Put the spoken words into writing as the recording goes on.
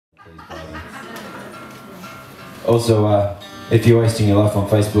Also, if you're wasting your life on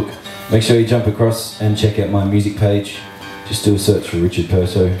Facebook, make sure you jump across and check out my music page. Just do a search for Richard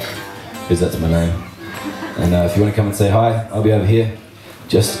Perso, because that's my name. And if you want to come and say hi, I'll be over here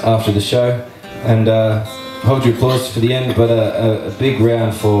just after the show. And hold your applause for the end, but a big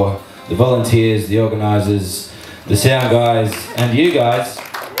round for the volunteers, the organisers, the sound guys, and you guys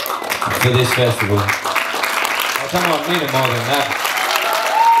for this festival. Oh, come on, mean it more than that.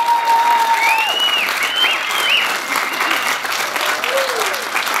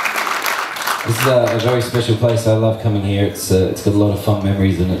 This is a very special place. I love coming here. It's got a lot of fun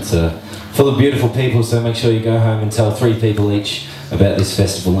memories, and it's full of beautiful people, so make sure you go home and tell 3 people each about this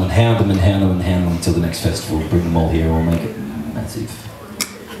festival, and hound them and hound them and hound them until the next festival. Bring them all here, we'll make it massive.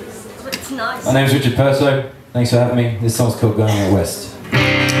 It's nice. My name's Richard Perso. Thanks for having me. This song's called Going Out West.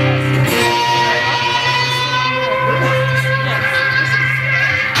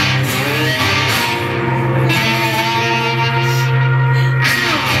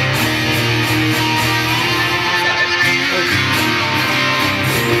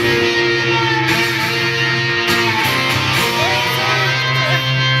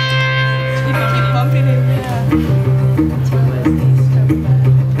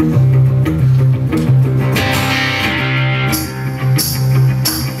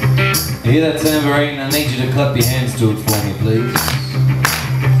 Hear that tambourine? I need you to clap your hands to it for me, please.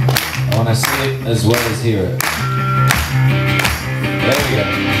 I want to see it as well as hear it. There we go.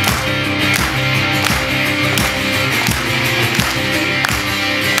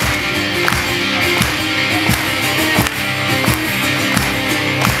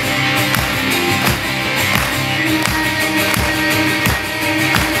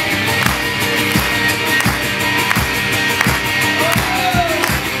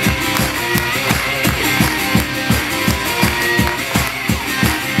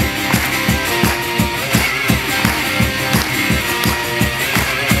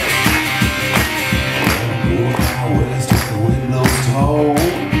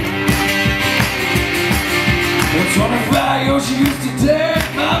 She used to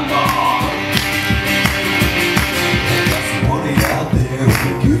take my mom. And got some money out there,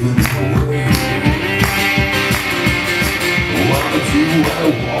 we're giving it away. One or two, I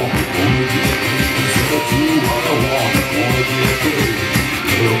walk, wanna get paid. One or two, I walk, wanna get paid.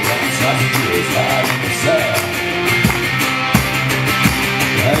 Little brown sausages hide in the side.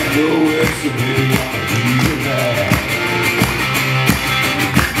 I know it's a bit like you now.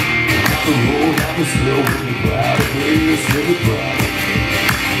 On the road, I'm still in the crowd. Silly bride.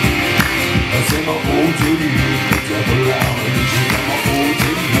 I say my old TV, double out on me. She got my old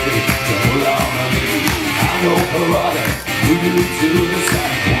TV, double out on me. I know karate, we do to the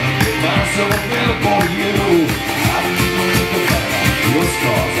side. Wanna get myself a better for you. I didn't know you could find your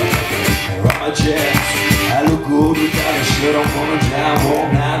scars. I got the hair on my chest. I look good without a shirt. I'm gonna drive all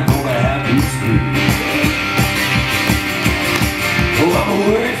night, gonna have to sleep. Oh, I'm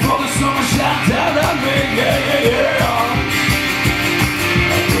waiting for the summer shot down on me, yeah, yeah, yeah.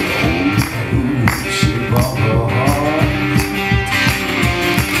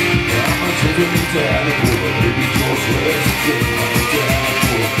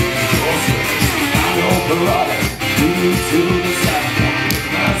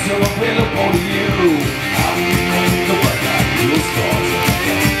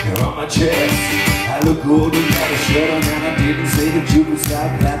 I look good without a shirt on, and I didn't say that you would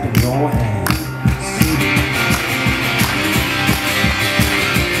stop clapping your hands.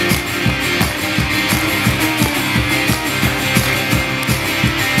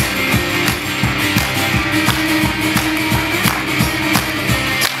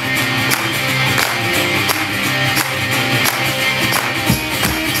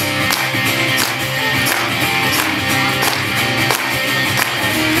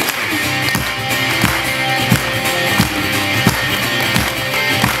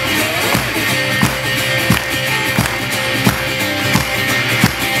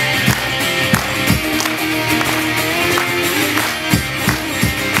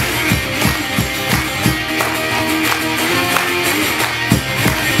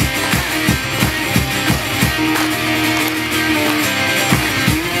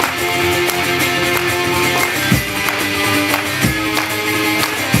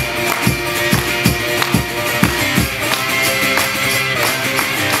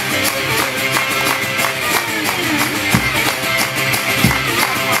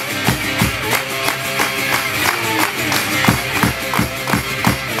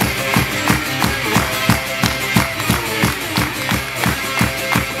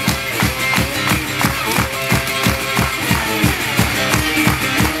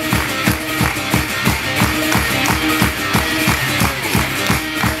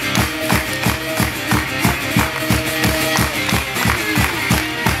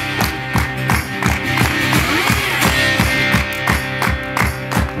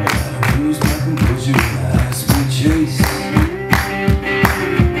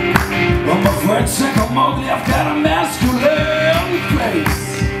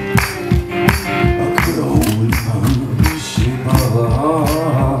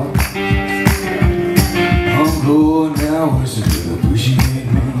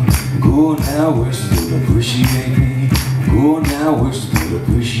 wishes would appreciate me. Good now wishes would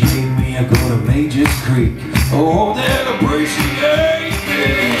appreciate me. I go to Major's Creek. Oh, they'd appreciate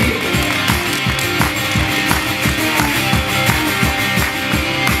me.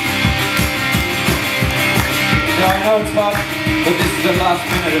 I know it's hot, but this is the last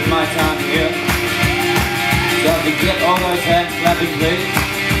minute of my time here. So I can get all those hands clapping, please.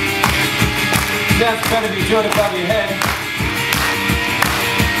 Sounds better if you do it above your head.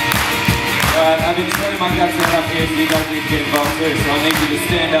 Alright, I've been sweating my guts out up here, so you guys need to get involved too. So I need you to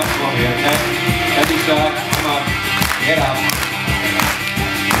stand up for me, okay? Don't be shy. Come on, get up.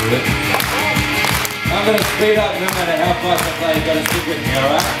 Good. I'm gonna speed up no matter how fast I play. You gotta stick with me,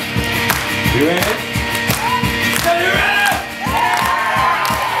 alright? You ready? Stay ready!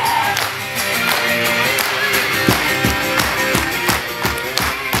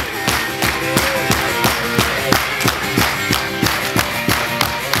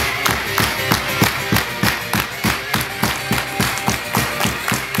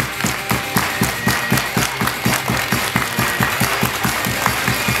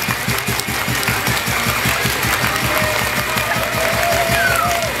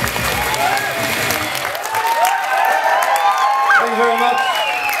 Thank you very much.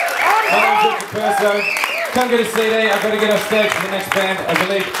 My name's Perso. Come get a CD. I've got to get off stage for the next band. I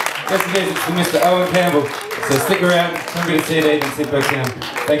believe this is for Mr. Owen Campbell. So stick around, come get a CD and sit back down.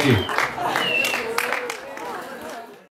 Thank you.